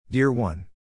Dear one,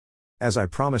 as I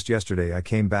promised yesterday, I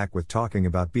came back with talking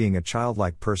about being a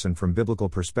childlike person from biblical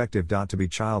perspective. To be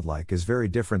childlike is very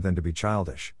different than to be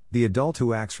childish. The adult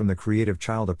who acts from the creative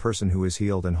child, a person who is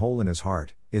healed and whole in his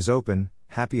heart, is open,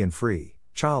 happy and free,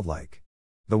 childlike.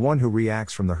 The one who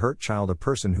reacts from the hurt child, a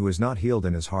person who is not healed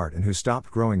in his heart and who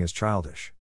stopped growing, is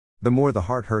childish. The more the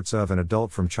heart hurts of an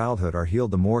adult from childhood are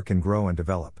healed, the more can grow and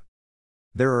develop.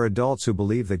 There are adults who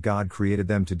believe that God created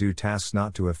them to do tasks,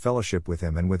 not to have fellowship with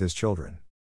Him and with His children.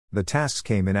 The tasks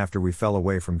came in after we fell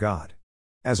away from God.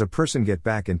 As a person get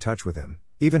back in touch with Him,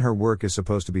 even her work is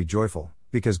supposed to be joyful,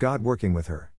 because God working with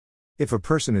her. If a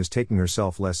person is taking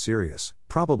herself less serious,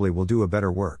 probably will do a better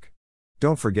work.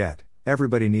 Don't forget,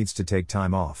 everybody needs to take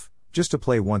time off, just to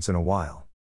play once in a while.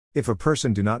 If a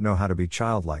person do not know how to be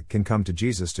childlike, can come to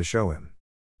Jesus to show him.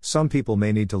 Some people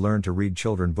may need to learn to read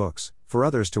children books, for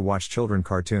others to watch children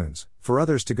cartoons, for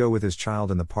others to go with his child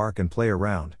in the park and play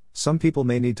around. Some people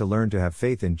may need to learn to have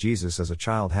faith in Jesus as a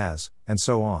child has, and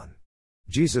so on.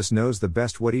 Jesus knows the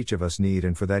best what each of us need,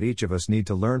 and for that each of us need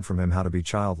to learn from Him how to be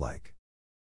childlike.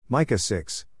 Micah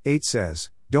 6:8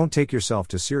 says, "Don't take yourself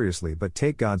too seriously, but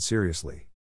take God seriously."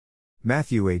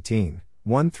 Matthew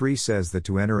 18:1-3 says that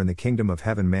to enter in the kingdom of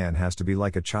heaven, man has to be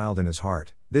like a child in his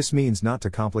heart. This means not to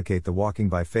complicate the walking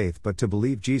by faith, but to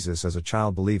believe Jesus as a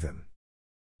child, believe Him.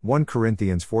 1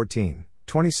 Corinthians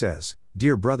 14:20 says,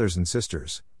 "Dear brothers and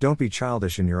sisters, don't be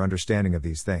childish in your understanding of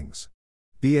these things.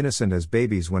 Be innocent as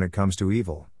babies when it comes to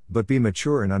evil, but be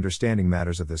mature in understanding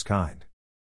matters of this kind."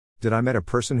 Did I met a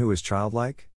person who is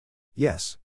childlike?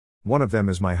 Yes. One of them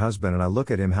is my husband, and I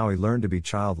look at him how he learned to be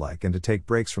childlike and to take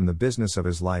breaks from the business of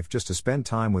his life just to spend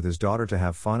time with his daughter, to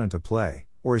have fun and to play,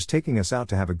 or is taking us out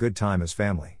to have a good time as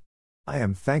family. I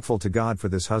am thankful to God for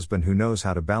this husband who knows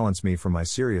how to balance me from my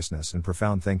seriousness and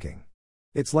profound thinking.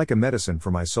 It's like a medicine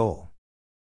for my soul.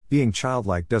 Being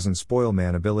childlike doesn't spoil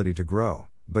man's ability to grow,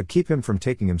 but keep him from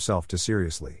taking himself too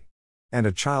seriously. And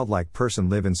a childlike person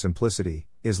live in simplicity,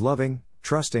 is loving,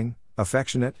 trusting,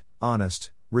 affectionate,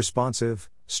 honest, responsive,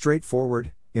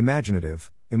 straightforward,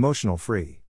 imaginative, emotional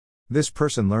free. This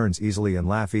person learns easily and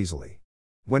laugh easily.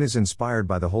 When is inspired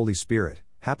by the Holy Spirit,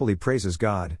 happily praises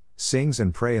God, sings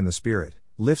and pray in the Spirit,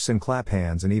 lifts and clap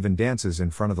hands and even dances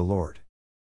in front of the Lord.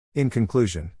 In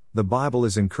conclusion, the Bible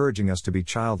is encouraging us to be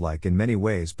childlike in many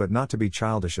ways, but not to be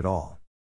childish at all.